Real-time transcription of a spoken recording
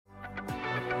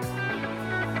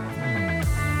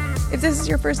If this is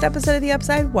your first episode of The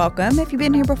Upside, welcome. If you've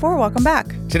been here before, welcome back.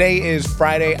 Today is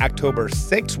Friday, October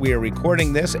 6th. We are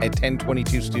recording this at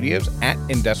 1022 Studios at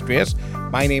Industrious.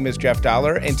 My name is Jeff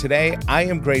Dollar, and today I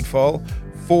am grateful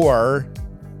for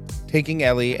taking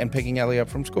Ellie and picking Ellie up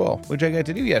from school, which I got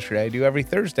to do yesterday. I do every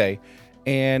Thursday,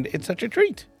 and it's such a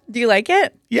treat. Do you like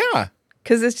it? Yeah.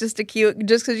 Because it's just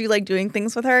just because you like doing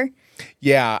things with her?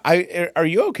 Yeah. Are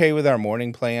you okay with our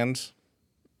morning plans?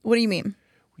 What do you mean?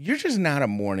 You're just not a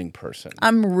morning person.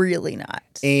 I'm really not.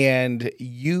 And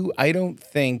I don't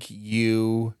think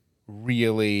it's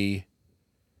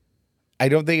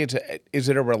is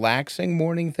it a relaxing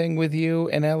morning thing with you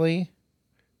and Ellie?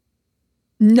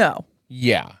 No,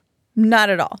 Yeah. not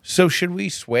at all. So should we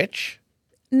switch?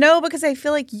 No, because I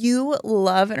feel like you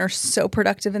love and are so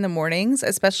productive in the mornings,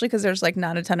 especially because there's like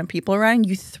not a ton of people around.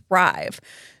 You thrive.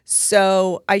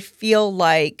 So I feel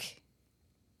like,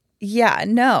 yeah,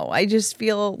 no, I just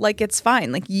feel like it's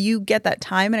fine. Like you get that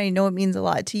time and I know it means a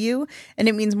lot to you and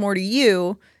it means more to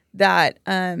you that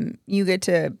you get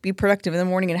to be productive in the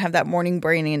morning and have that morning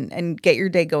brain and get your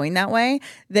day going that way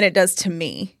than it does to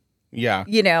me. Yeah.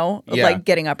 You know, Yeah. like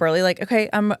getting up early. Like, okay,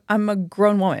 I'm a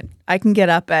grown woman. I can get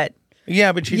up at,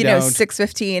 Yeah, but you don't.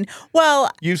 6:15.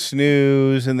 Well, You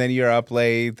snooze and then you're up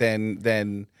late,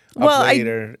 then up well,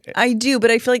 later. I do,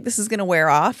 but I feel like this is going to wear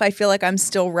off. I feel like I'm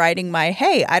still riding my,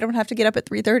 hey, I don't have to get up at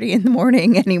 3:30 in the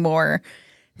morning anymore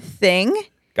thing.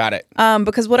 Got it.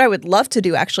 Because what I would love to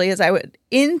do actually is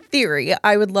in theory,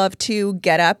 I would love to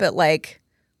get up at like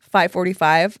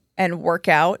 5:45 and work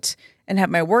out and have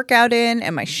my workout in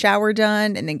and my shower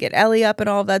done and then get Ellie up and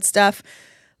all of that stuff.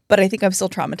 But I think I'm still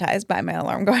traumatized by my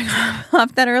alarm going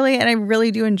off that early, and I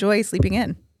really do enjoy sleeping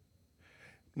in.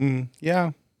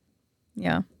 Yeah.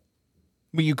 Yeah,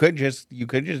 But you could just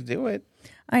do it.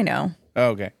 I know. Oh,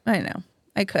 okay. I know.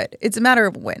 I could. It's a matter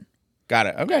of when, Got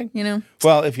it. Okay. you know?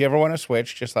 Well, if you ever want to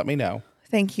switch, just let me know.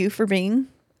 Thank you for being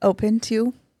open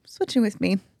to switching with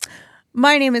me.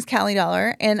 My name is Callie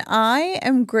Dollar, and I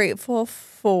am grateful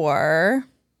for...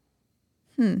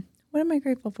 What am I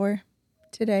grateful for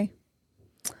today?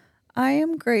 I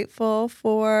am grateful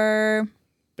for...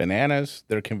 Bananas,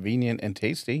 they're convenient and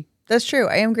tasty. That's true.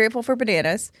 I am grateful for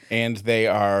bananas. And they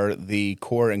are the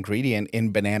core ingredient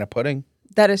in banana pudding.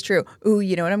 That is true. Ooh,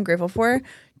 you know what I'm grateful for?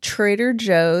 Trader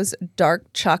Joe's dark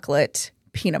chocolate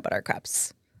peanut butter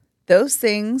cups. Those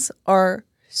things are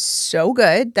so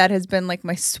good. That has been like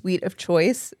my sweet of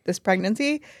choice this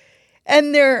pregnancy.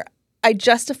 And I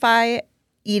justify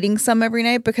eating some every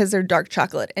night because they're dark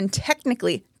chocolate. And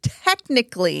technically,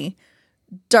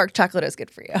 dark chocolate is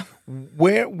good for you.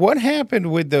 What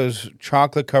happened with those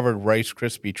chocolate-covered Rice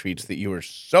Krispie treats that you were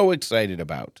so excited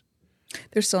about?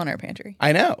 They're still in our pantry.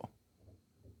 I know.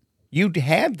 You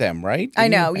had them, right? I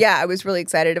know. Yeah, I was really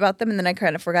excited about them. And then I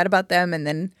kind of forgot about them. And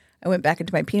then I went back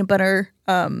into my peanut butter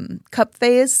cup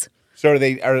phase. So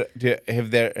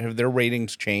have their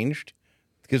ratings changed?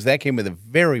 Because that came with a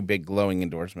very big glowing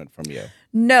endorsement from you.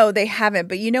 No, they haven't.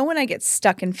 But you know when I get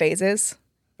stuck in phases?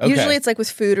 Okay. Usually it's like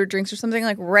with food or drinks or something.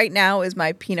 Like right now is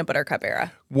my peanut butter cup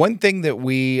era. One thing that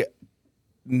we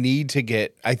need to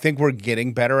get, I think we're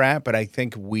getting better at, but I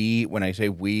think when I say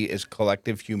we, is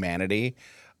collective humanity.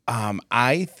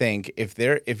 I think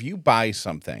if you buy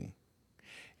something,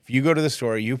 if you go to the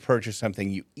store, you purchase something,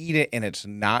 you eat it and it's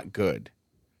not good,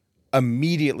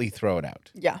 immediately throw it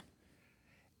out. Yeah.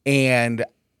 And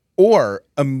or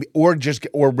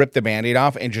rip the Band-Aid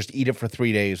off and just eat it for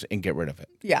 3 days and get rid of it.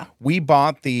 Yeah. We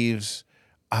bought these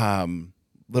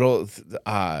little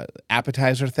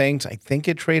appetizer things, I think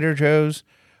at Trader Joe's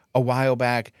a while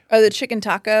back. Oh, the chicken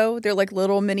taco. They're like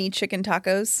little mini chicken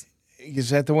tacos.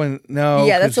 Is that the one? No.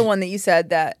 Yeah, that's the one that you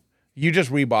said that. You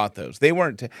just rebought those. They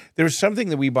weren't. There was something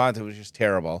that we bought that was just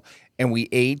terrible, and we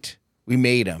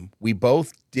made them. We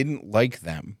both didn't like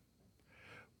them,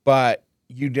 but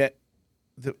you did.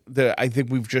 I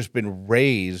think we've just been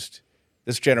raised.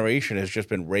 This generation has just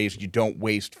been raised. You don't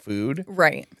waste food,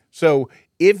 Right. So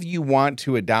if you want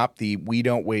to adopt the "we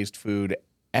don't waste food"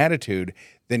 attitude,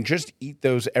 then just eat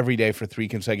those every day for 3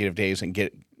 consecutive days and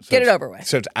get it over with.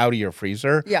 So it's out of your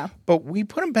freezer. Yeah. But we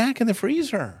put them back in the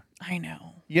freezer. I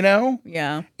know. You know?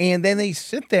 Yeah. And then they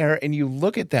sit there and you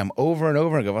look at them over and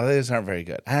over and go, well, those aren't very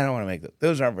good. I don't want to make those.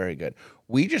 Those aren't very good.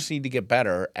 We just need to get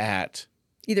better at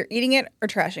Either eating it or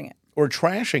trashing it. or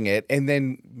trashing it and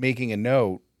then making a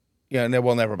note, and then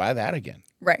we'll never buy that again.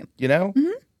 Right. You know?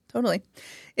 Mm-hmm. Totally.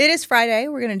 It is Friday.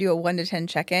 We're going to do a 1 to 10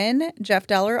 check-in. Jeff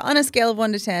Dollar, on a scale of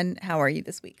 1 to 10, how are you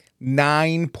this week?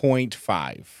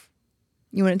 9.5.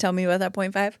 You want to tell me about that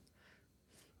 0.5?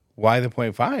 Why the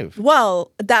 0.5?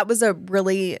 Well, that was a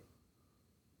really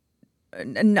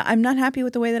I'm not happy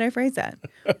with the way that I phrase that.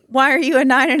 Why are you a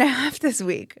 9.5 this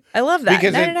week? I love that.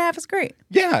 Because 9.5 is great.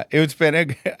 Yeah, it's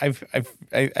been.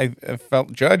 I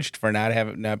felt judged for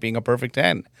not being a perfect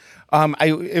 10.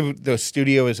 The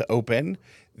studio is open.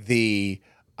 The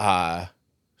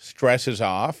stress is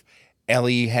off.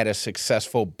 Ellie had a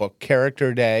successful book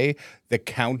character day. The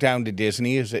countdown to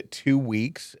Disney is at 2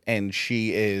 weeks, and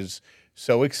she is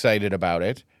so excited about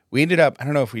it. We ended up. I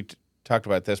don't know if we talked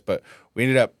about this, but we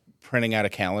ended up printing out a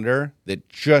calendar that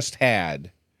just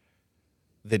had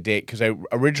the date, because I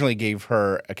originally gave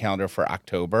her a calendar for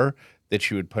October that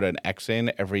she would put an X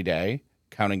in every day,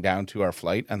 counting down to our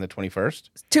flight on the 21st.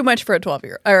 Too much for a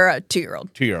 12-year or a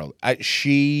 2-year-old. 2-year-old.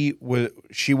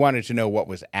 She wanted to know what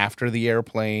was after the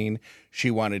airplane.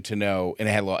 She wanted to know, and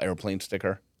it had a little airplane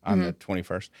sticker on the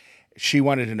 21st. She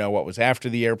wanted to know what was after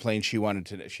the airplane. She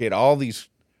had all these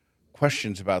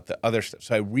questions about the other stuff.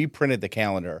 So I reprinted the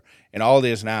calendar, and all it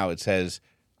is now, it says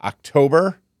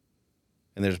October,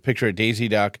 and there's a picture of Daisy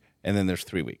Duck, and then there's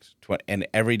 3 weeks. And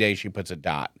every day she puts a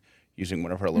dot using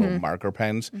one of her little marker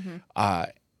pens.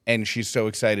 And she's so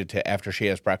excited to, after she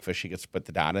has breakfast, she gets to put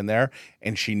the dot in there.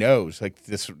 And she knows, like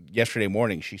this yesterday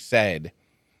morning, she said,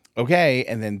 okay,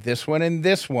 and then this one and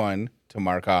this one to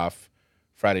mark off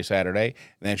Friday, Saturday.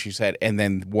 And then she said, and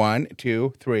then 1,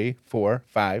 2, 3, 4,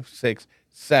 5, 6,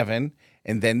 7.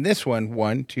 And then this one,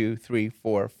 1, 2, 3,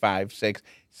 4, 5, 6,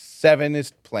 7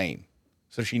 is plain.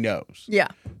 So she knows. Yeah.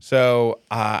 So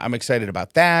I'm excited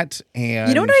about that. And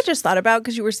you know what I just thought about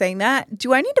because you were saying that?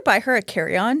 Do I need to buy her a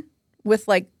carry-on with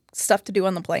like stuff to do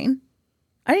on the plane?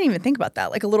 I didn't even think about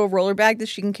that. Like a little roller bag that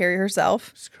she can carry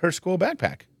herself. Her school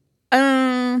backpack.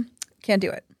 Can't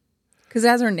do it because it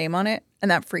has her name on it,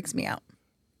 and that freaks me out.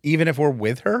 Even if we're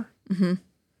with her? Mm-hmm.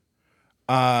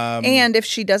 And if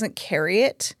she doesn't carry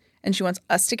it and she wants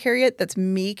us to carry it, that's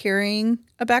me carrying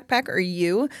a backpack or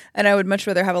you. And I would much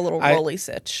rather have a little rolly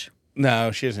sitch.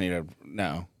 No, she doesn't need a,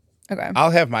 no. Okay. I'll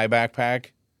have my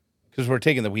backpack because we're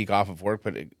taking the week off of work,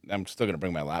 but I'm still going to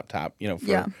bring my laptop,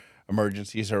 for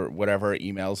emergencies or whatever,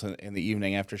 emails in the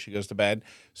evening after she goes to bed.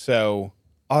 So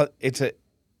it's an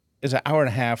hour and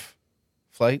a half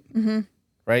flight,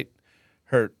 right?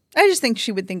 I just think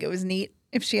she would think it was neat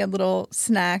if she had little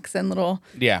snacks and little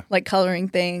like coloring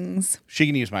things. She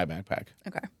can use my backpack.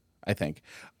 Okay. I think.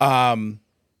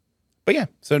 But yeah,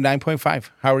 so 9.5.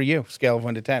 How are you? Scale of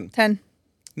 1 to 10. 10.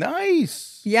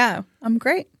 Nice. Yeah, I'm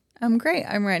great. I'm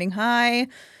riding high.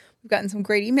 We've gotten some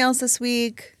great emails this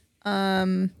week.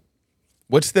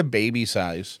 What's the baby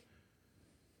size?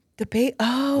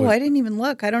 I didn't even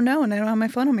look. I don't know, and I don't have my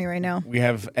phone on me right now. We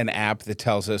have an app that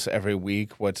tells us every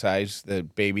week what size the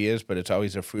baby is, but it's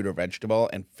always a fruit or vegetable,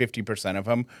 and 50% of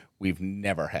them we've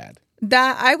never had.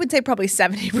 That I would say probably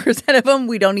 70% of them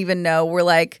we don't even know. We're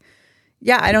like,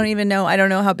 I don't even know. I don't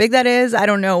know how big that is. I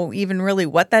don't know even really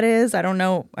what that is. I don't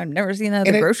know. I've never seen that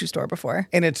at the grocery store before.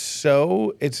 And it's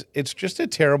just a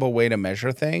terrible way to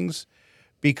measure things,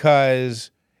 because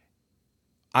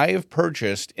I have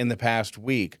purchased in the past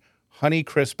week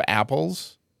Honeycrisp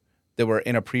apples that were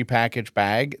in a prepackaged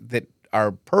bag that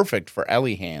are perfect for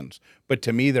Ellie hands, but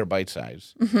to me they're bite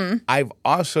size. I've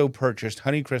also purchased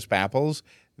Honeycrisp apples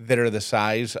that are the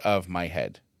size of my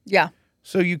head. Yeah.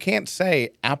 So you can't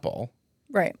say apple.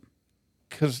 Right.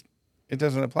 Because it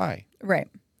doesn't apply. Right.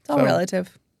 It's all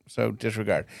relative. So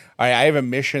disregard. All right, I have a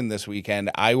mission this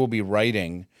weekend. I will be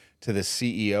writing to the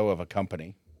CEO of a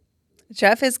company.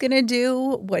 Jeff is going to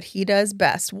do what he does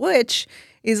best, which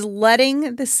is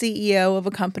letting the CEO of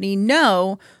a company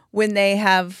know when they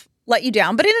have let you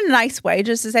down, but in a nice way,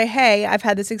 just to say, hey, I've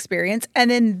had this experience.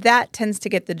 And then that tends to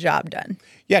get the job done.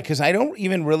 Yeah, because I don't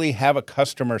even really have a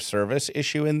customer service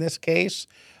issue in this case,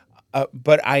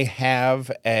 but I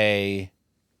have a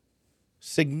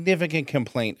significant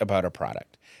complaint about a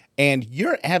product. And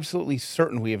you're absolutely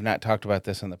certain we have not talked about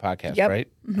this on the podcast, right?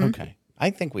 Mm-hmm. Okay. I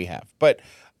think we have. But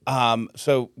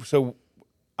so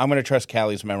I'm going to trust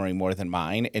Callie's memory more than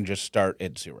mine and just start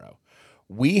at 0.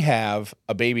 We have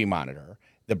a baby monitor.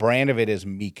 The brand of it is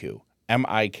Miku,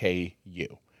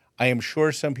 M-I-K-U. I am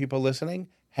sure some people listening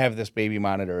have this baby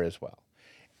monitor as well.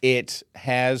 It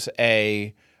has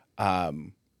a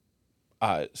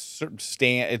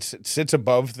stand. It sits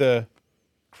above the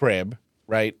crib,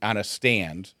 right, on a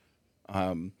stand,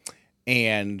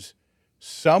 and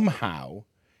somehow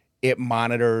it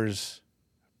monitors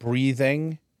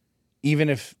breathing, even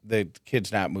if the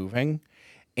kid's not moving,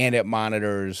 and it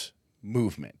monitors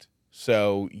movement.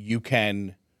 So you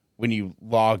can, when you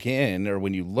log in or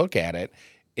when you look at it,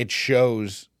 it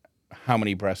shows how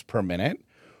many breaths per minute,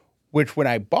 which when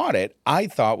I bought it, I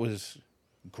thought was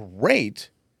great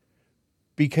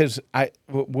because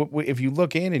if you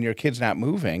look in and your kid's not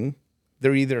moving,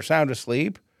 they're either sound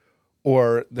asleep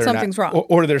or they're Something's not, wrong.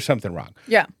 or there's something wrong.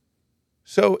 Yeah.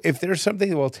 So if there's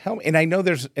something that will tell me, and I know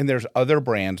there's other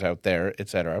brands out there, et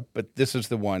cetera, but this is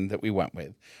the one that we went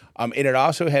with. And it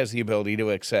also has the ability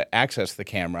to access the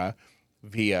camera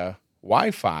via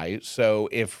Wi-Fi. So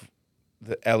if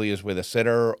Ellie is with a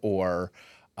sitter or,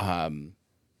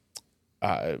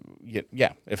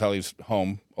 if Ellie's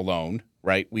home alone,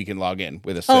 right, we can log in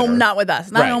with a sitter. Home, not with us,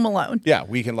 not Right. home alone. Yeah,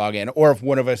 we can log in. Or if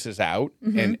one of us is out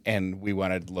and we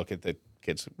want to look at the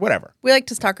kids, whatever. We like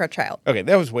to stalk our child. Okay,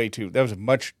 that was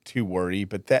much too wordy,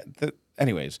 but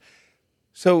anyways.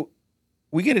 So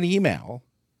we get an email.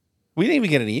 We didn't even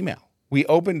get an email. We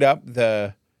opened up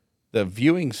the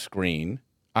viewing screen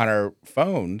on our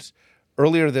phones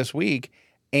earlier this week,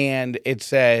 and it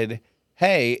said,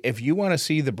 hey, if you want to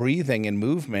see the breathing and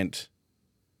movement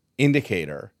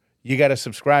indicator, you got to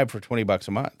subscribe for $20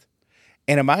 a month.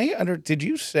 And did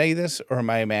you say this or am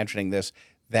I imagining this,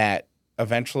 that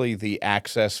eventually the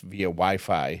access via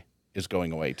Wi-Fi is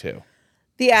going away too?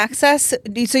 The access,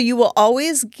 so you will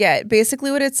always get,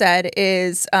 basically what it said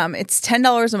is it's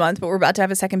 $10 a month, but we're about to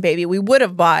have a second baby. We would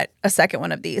have bought a second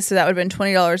one of these, so that would have been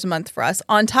 $20 a month for us,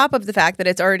 on top of the fact that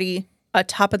it's already a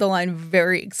top-of-the-line,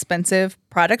 very expensive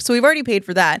product. So we've already paid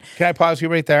for that. Can I pause you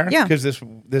right there? Yeah. Because this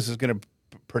is going to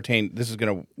pertain, this is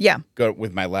going to go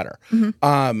with my letter.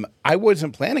 Mm-hmm. I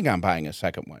wasn't planning on buying a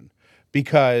second one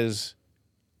because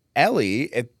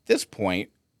Ellie, at this point,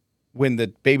 when the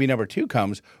baby number 2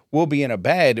 comes, we'll be in a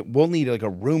bed. We'll need like a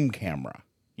room camera.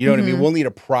 You know what I mean? We'll need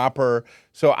a proper.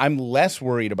 So I'm less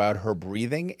worried about her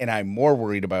breathing, and I'm more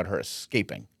worried about her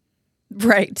escaping.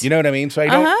 Right. You know what I mean? So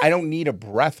I don't need a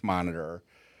breath monitor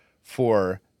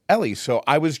for Ellie. So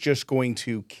I was just going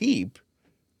to keep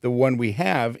the one we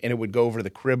have, and it would go over the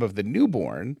crib of the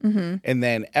newborn, and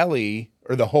then Ellie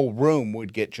or the whole room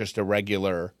would get just a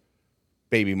regular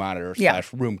baby monitor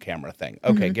 / room camera thing.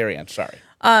 Okay, Gary Ann, sorry.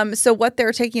 So what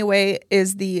they're taking away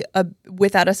is the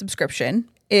without a subscription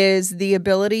is the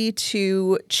ability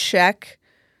to check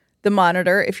the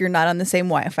monitor if you're not on the same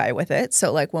Wi-Fi with it.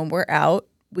 So like when we're out,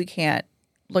 we can't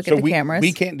look at the cameras.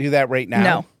 We can't do that right now?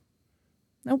 No.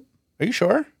 Nope. Are you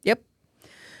sure? Yep.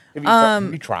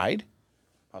 Have you tried?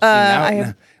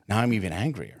 Now I'm even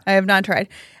angrier. I have not tried.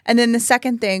 And then the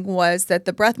second thing was that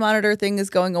the breath monitor thing is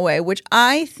going away, which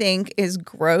I think is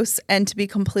gross and, to be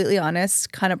completely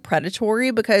honest, kind of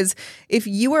predatory, because if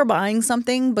you are buying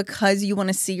something because you want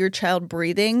to see your child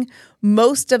breathing,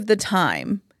 most of the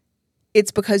time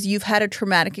it's because you've had a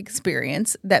traumatic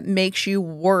experience that makes you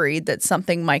worried that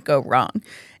something might go wrong.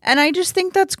 And I just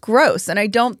think that's gross. And I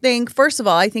don't think, first of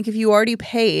all, I think if you already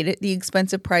paid the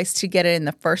expensive price to get it in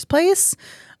the first place,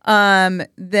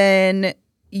 then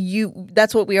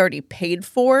that's what we already paid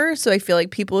for. So I feel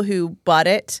like people who bought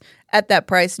it at that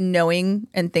price, knowing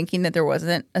and thinking that there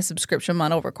wasn't a subscription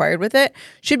model required with it,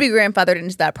 should be grandfathered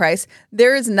into that price.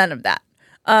 There is none of that.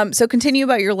 So continue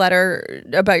about your letter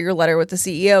with the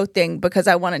CEO thing, because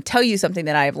I want to tell you something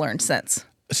that I have learned since.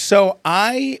 So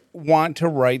I want to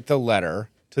write the letter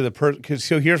to the person.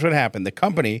 So here's what happened. The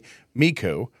company,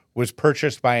 Miku, was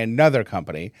purchased by another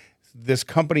company. This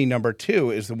company number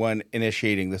 2 is the one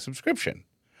initiating the subscription.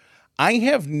 I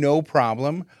have no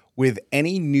problem with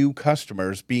any new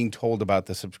customers being told about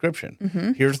the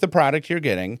subscription. Here's the product you're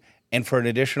getting, and for an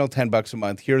additional $10 a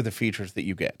month, here are the features that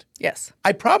you get. Yes.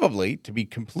 I probably, to be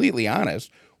completely honest,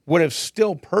 would have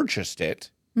still purchased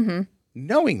it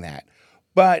knowing that.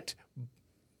 But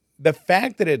the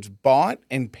fact that it's bought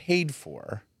and paid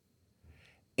for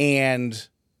and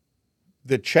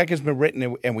the check has been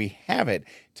written and we have it,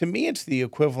 to me, it's the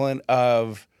equivalent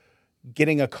of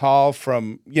getting a call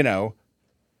from,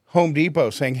 Home Depot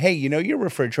saying, hey, your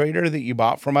refrigerator that you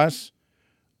bought from us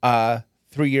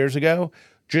 3 years ago?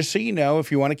 Just so you know,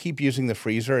 if you want to keep using the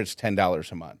freezer, it's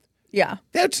 $10 a month. Yeah.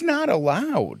 That's not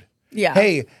allowed. Yeah.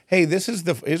 Hey, this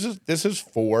is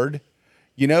Ford.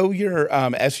 Your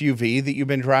SUV that you've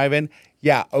been driving?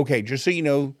 Yeah, okay. Just so you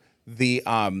know, the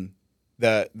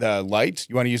lights,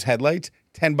 you want to use headlights?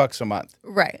 $10 a month.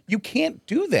 Right. You can't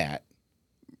do that.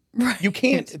 Right. You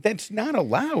can't. That's not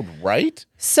allowed, right?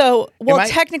 So,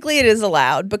 technically it is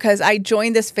allowed, because I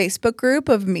joined this Facebook group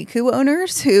of Miku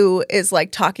owners who is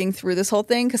like talking through this whole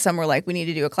thing, because some were like, we need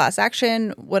to do a class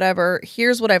action, whatever.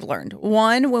 Here's what I've learned.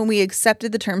 One, when we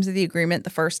accepted the terms of the agreement the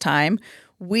first time,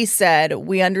 we said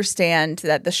we understand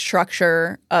that the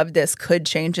structure of this could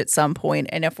change at some point,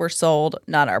 and if we're sold,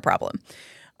 not our problem.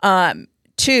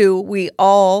 2, we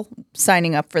all,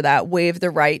 signing up for that, waive the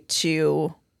right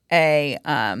to a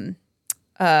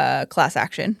class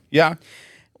action. Yeah.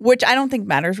 Which I don't think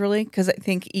matters really, because I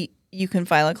think you can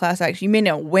file a class action. You may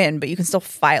not win, but you can still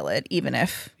file it, even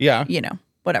if, Yeah.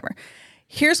 Whatever.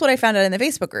 Here's what I found out in the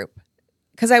Facebook group.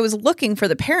 Because I was looking for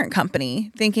the parent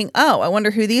company thinking, oh, I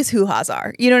wonder who these hoo-has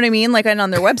are. You know what I mean? Like, and on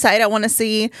their website, I want to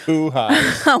see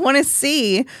Hoo-has. I want to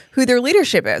see who their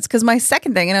leadership is. Because my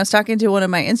second thing, and I was talking to one of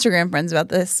my Instagram friends about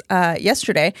this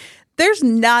yesterday, there's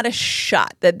not a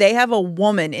shot that they have a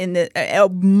woman a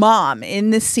mom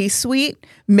in the C-suite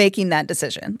making that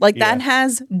decision. Like that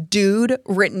has dude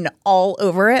written all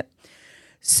over it.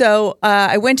 So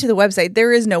I went to the website.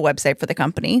 There is no website for the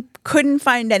company. Couldn't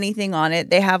find anything on it.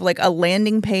 They have like a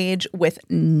landing page with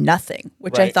nothing,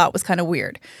 which I thought was kind of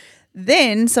weird.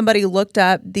 Then somebody looked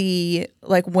up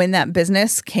when that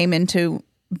business came into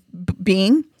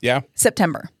being. Yeah.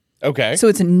 September. Okay. So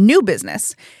it's a new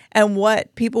business. And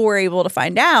what people were able to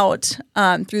find out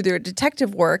through their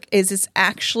detective work is it's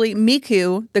actually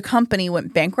Miku, the company,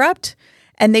 went bankrupt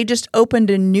and they just opened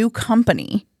a new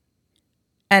company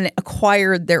and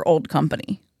acquired their old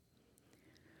company.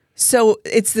 So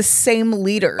it's the same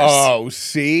leaders. Oh,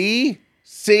 see?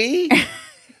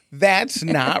 That's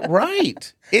not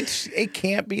right. It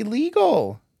can't be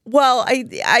legal. Well,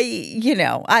 I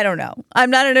don't know.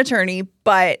 I'm not an attorney,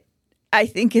 but I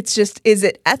think it's just, is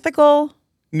it ethical?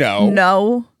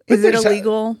 No. Is it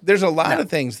illegal? There's a lot of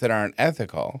things that aren't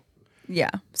ethical.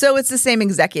 Yeah. So it's the same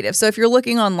executive. So if you're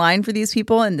looking online for these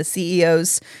people and the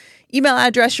CEO's email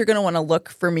address, you're going to want to look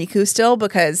for Miku still,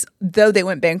 because though they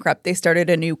went bankrupt, they started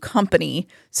a new company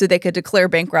so they could declare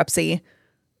bankruptcy,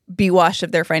 be washed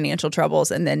of their financial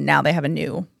troubles, and then now they have a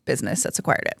new business that's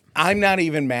acquired it. I'm not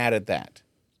even mad at that.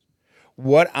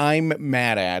 What I'm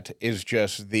mad at is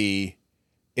just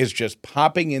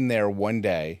popping in there one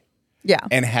day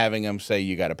and having them say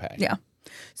you got to pay. Yeah.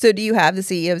 So do you have the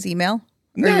CEO's email?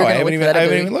 No, I haven't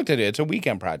even looked at it. It's a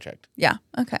weekend project. Yeah.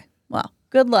 Okay. Well,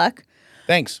 good luck.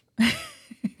 Thanks.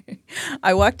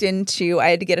 I had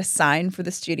to get a sign for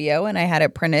the studio, and I had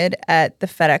it printed at the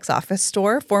FedEx office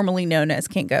store, formerly known as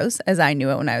Kinko's, as I knew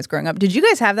it when I was growing up. Did you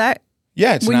guys have that?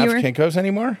 Yeah, it's not Kinko's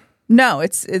anymore? No,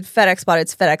 it's FedEx, but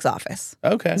it's FedEx office.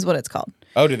 Okay. Is what it's called.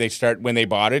 Oh, when they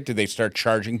bought it, did they start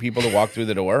charging people to walk through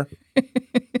the door?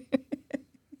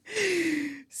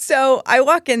 So I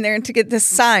walk in there to get this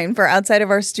sign for outside of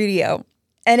our studio.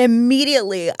 And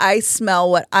immediately I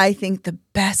smell what I think the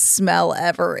best smell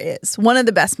ever is. One of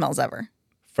the best smells ever.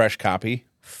 Fresh copy.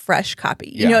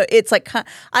 Yeah. It's like,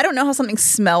 I don't know how something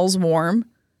smells warm,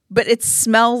 but it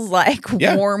smells like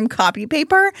warm copy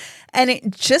paper. And it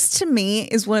just, to me,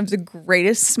 is one of the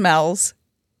greatest smells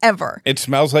ever. It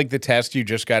smells like the test you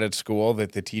just got at school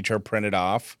that the teacher printed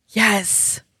off.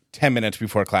 Yes. 10 minutes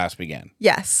before class began.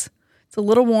 Yes. It's a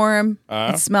little warm.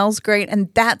 It smells great. And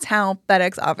that's how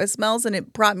FedEx office smells. And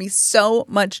it brought me so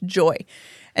much joy.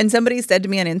 And somebody said to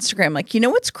me on Instagram, like,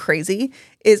 what's crazy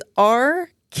is our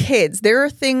kids, there are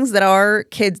things that our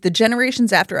kids, the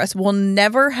generations after us, will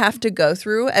never have to go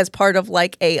through as part of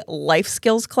like a life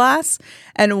skills class.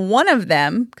 And one of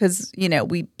them, because,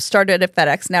 we started at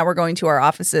FedEx, now we're going to our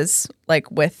offices,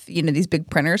 like with, these big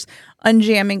printers,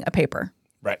 unjamming a paper.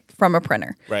 Right. From a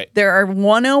printer. Right. There are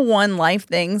 101 life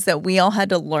things that we all had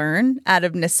to learn out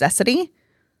of necessity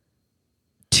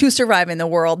to survive in the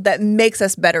world that makes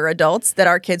us better adults that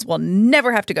our kids will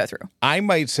never have to go through. I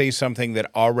might say something that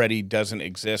already doesn't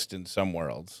exist in some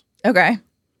worlds. Okay.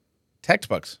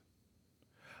 Textbooks.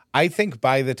 I think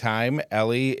by the time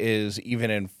Ellie is even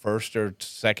in first or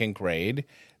second grade,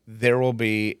 there will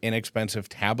be inexpensive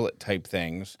tablet type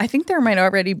things. I think there might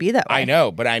already be that way. I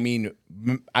know, but I mean,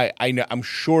 I know. I'm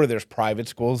sure there's private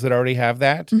schools that already have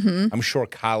that. Mm-hmm. I'm sure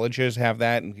colleges have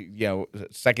that, and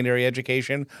secondary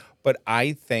education. But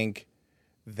I think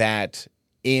that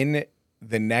in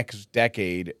the next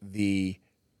decade, the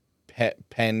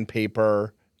pen,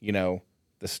 paper, the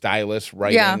stylus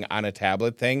writing on a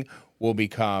tablet thing will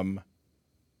become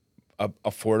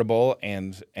affordable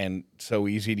and so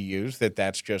easy to use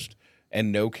that's just,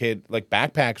 and no kid, like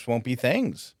backpacks won't be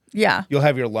things. Yeah. You'll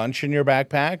have your lunch in your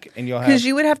backpack and because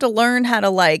you would have to learn how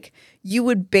to you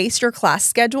would base your class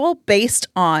schedule based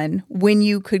on when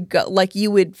you could go, you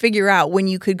would figure out when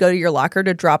you could go to your locker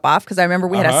to drop off. Because I remember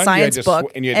we had a science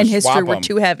book and history were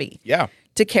too heavy. Yeah.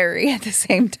 To carry at the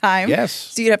same time. Yes.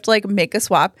 So you'd have to make a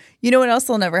swap. You know what else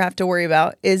they'll never have to worry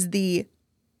about is the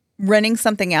renting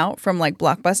something out from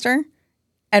Blockbuster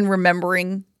and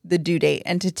remembering the due date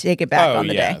and to take it back on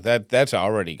the day. That's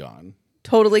already gone.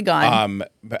 Totally gone.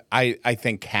 But I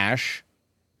think cash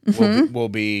will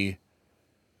be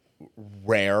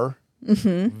rare,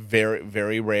 very,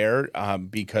 very rare,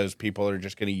 because people are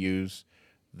just going to use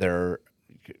their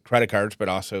credit cards, but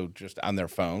also just on their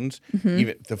phones.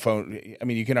 Even the phone. I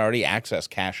mean, you can already access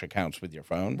cash accounts with your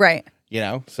phone, Right.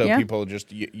 So Yeah. people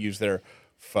just use their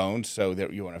phones so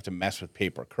that you won't have to mess with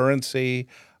paper currency.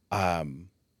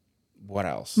 What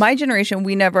else? My generation,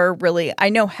 we never really, I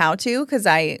know how to because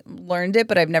I learned it,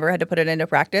 but I've never had to put it into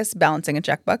practice, balancing a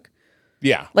checkbook.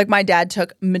 Yeah. Like my dad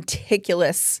took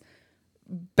meticulous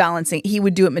balancing. He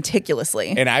would do it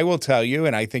meticulously. And I will tell you,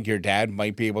 and I think your dad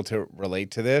might be able to relate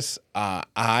to this.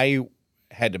 I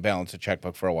had to balance a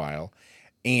checkbook for a while,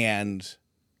 and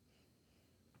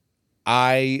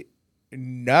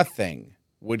nothing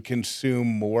would consume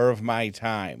more of my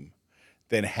time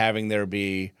than having there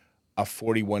be a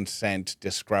 41-cent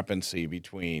discrepancy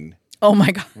between Oh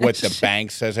my gosh. what the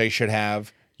bank says I should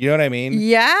have. You know what I mean?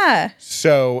 Yeah.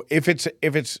 So if it's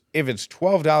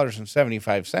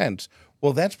 $12.75,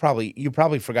 well, that's probably you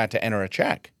probably forgot to enter a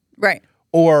check Right.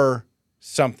 or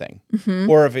something.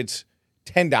 Or if it's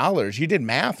 $10, you did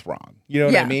math wrong. You know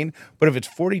what I Yeah. mean? But if it's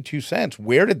 42 cents,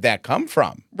 where did that come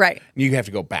from? Right. You have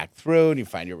to go back through and you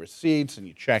find your receipts and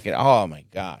you check it. Oh my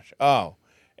gosh. Oh.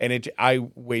 And I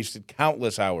wasted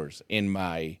countless hours in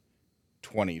my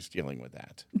 20s dealing with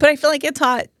that. But I feel like it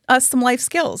taught us some life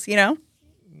skills,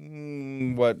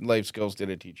 What life skills did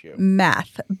it teach you?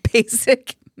 Math,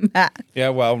 basic math. Yeah,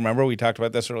 well, remember we talked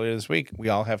about this earlier this week. We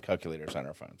all have calculators on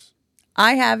our phones.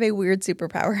 I have a weird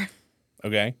superpower.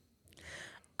 Okay.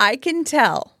 I can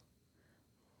tell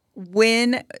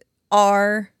when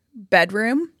our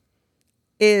bedroom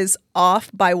is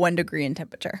off by 1 degree in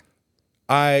temperature.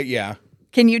 Yeah.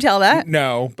 Can you tell that?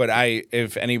 No, but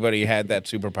if anybody had that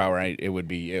superpower, it would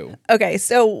be you. Okay,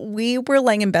 so we were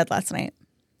laying in bed last night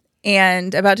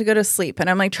and about to go to sleep, and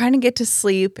I'm like trying to get to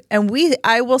sleep, and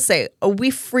I will say, we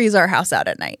freeze our house out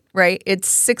at night, right? It's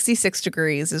 66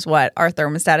 degrees is what our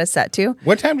thermostat is set to.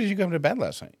 What time did you come to bed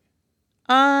last night?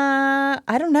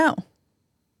 I don't know.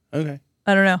 Okay.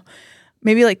 I don't know.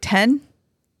 Maybe like 10.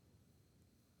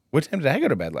 What time did I go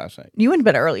to bed last night? You went to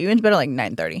bed early. You went to bed at like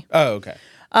 9:30. Oh, okay.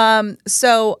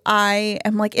 So I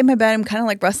am like in my bed. I'm kind of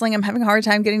like rustling. I'm having a hard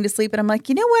time getting to sleep. And I'm like,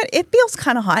 you know what? It feels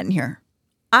kind of hot in here.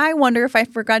 I wonder if I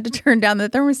forgot to turn down the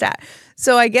thermostat.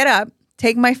 So I get up,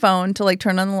 take my phone to like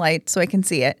turn on the light so I can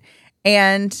see it.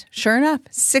 And sure enough,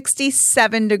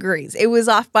 67 degrees. It was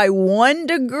off by 1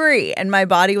 degree. And my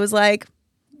body was like,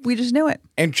 we just knew it.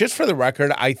 And just for the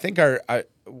record, I think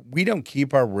we don't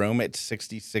keep our room at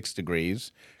 66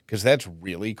 degrees because that's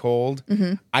really cold.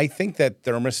 I think that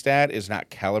thermostat is not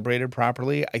calibrated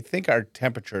properly. I think our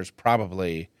temperature is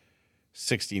probably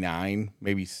 69,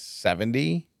 maybe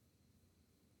 70.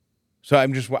 So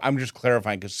I'm just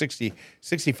clarifying because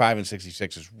 65 and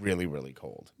 66 is really, really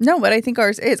cold. No, but I think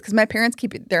ours is because my parents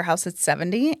keep their house at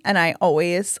 70. And I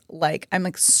always I'm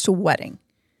like sweating.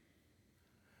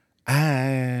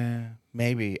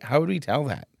 Maybe. How would we tell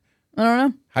that? I don't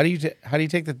know. How do you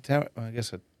take the I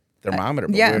guess a thermometer?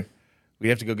 But yeah. we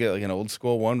have to go get like an old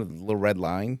school one with a little red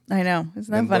line. I know.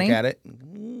 Isn't that And funny? look at it.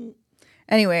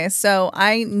 Anyway, so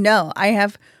I know I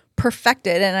have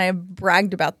perfected, and I have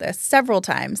bragged about this several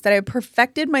times, that I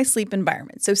perfected my sleep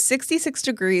environment. So 66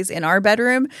 degrees in our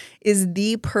bedroom is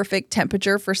the perfect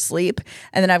temperature for sleep.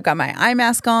 And then I've got my eye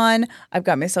mask on. I've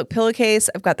got my silk pillowcase.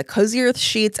 I've got the Cozy Earth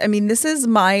sheets. I mean, this is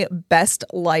my best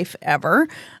life ever.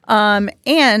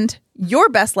 And your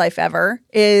best life ever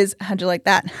is, how'd you like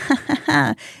that?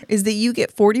 Is that you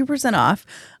get 40% off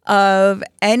of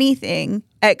anything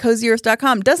at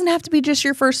CozyEarth.com. Doesn't have to be just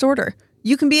your first order.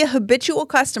 You can be a habitual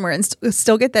customer and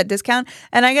still get that discount.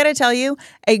 And I got to tell you,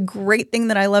 a great thing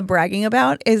that I love bragging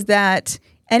about is that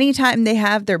anytime they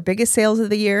have their biggest sales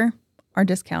of the year, our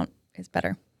discount is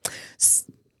better.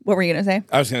 What were you going to say?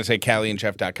 I was going to say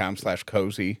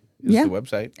CallieandChef.com/cozy is the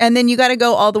website. And then you got to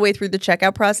go all the way through the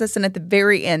checkout process. And at the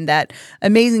very end, that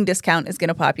amazing discount is going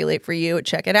to populate for you.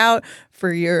 Check it out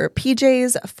for your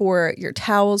PJs, for your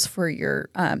towels, for your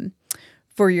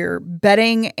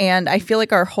bedding. And I feel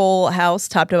like our whole house,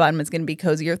 top to bottom, is going to be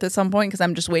Cozy Earth at some point because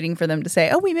I'm just waiting for them to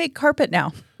say, oh, we make carpet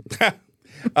now. All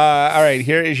right,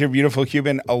 here is your beautiful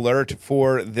Cuban alert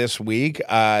for this week.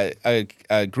 A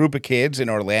group of kids in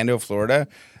Orlando, Florida,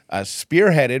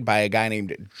 spearheaded by a guy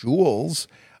named Jules,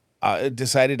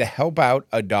 decided to help out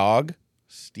a dog,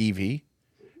 Stevie,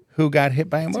 who got hit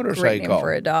by a motorcycle. Great name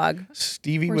for a dog.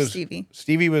 Stevie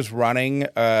Stevie was running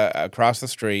across the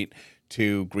street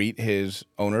to greet his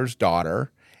owner's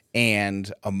daughter,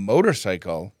 and a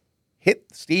motorcycle hit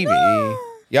Stevie.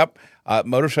 Yep.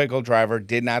 Motorcycle driver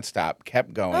did not stop,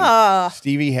 kept going.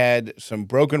 Stevie had some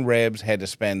broken ribs, had to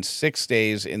spend 6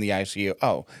 days in the ICU.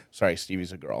 Oh, sorry,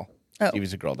 Stevie's a girl.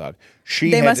 Stevie's a girl dog.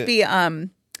 They must be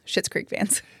Schitt's Creek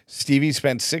fans. Stevie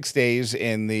spent 6 days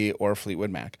or Fleetwood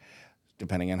Mac,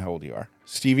 depending on how old you are.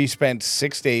 Stevie spent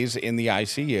 6 days in the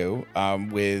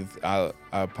ICU with a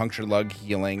punctured lung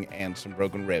healing and some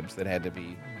broken ribs she had to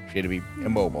be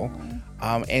immobile.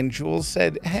 And Jules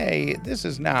said, hey, this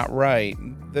is not right.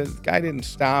 The guy didn't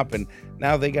stop, and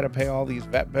now they got to pay all these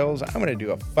vet bills. I'm going to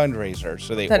do a fundraiser.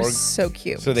 That is so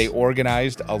cute. So they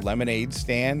organized a lemonade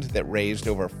stand that raised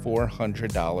over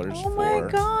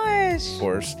 $400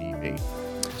 for Stevie.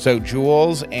 So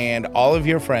Jules and all of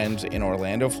your friends in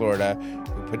Orlando, Florida,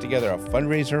 who put together a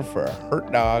fundraiser for a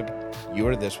hurt dog, you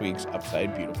are this week's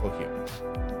Upside Beautiful Human.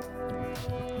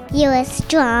 You are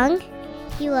strong,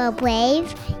 you are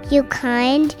brave, you're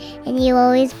kind, and you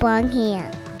always belong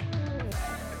here.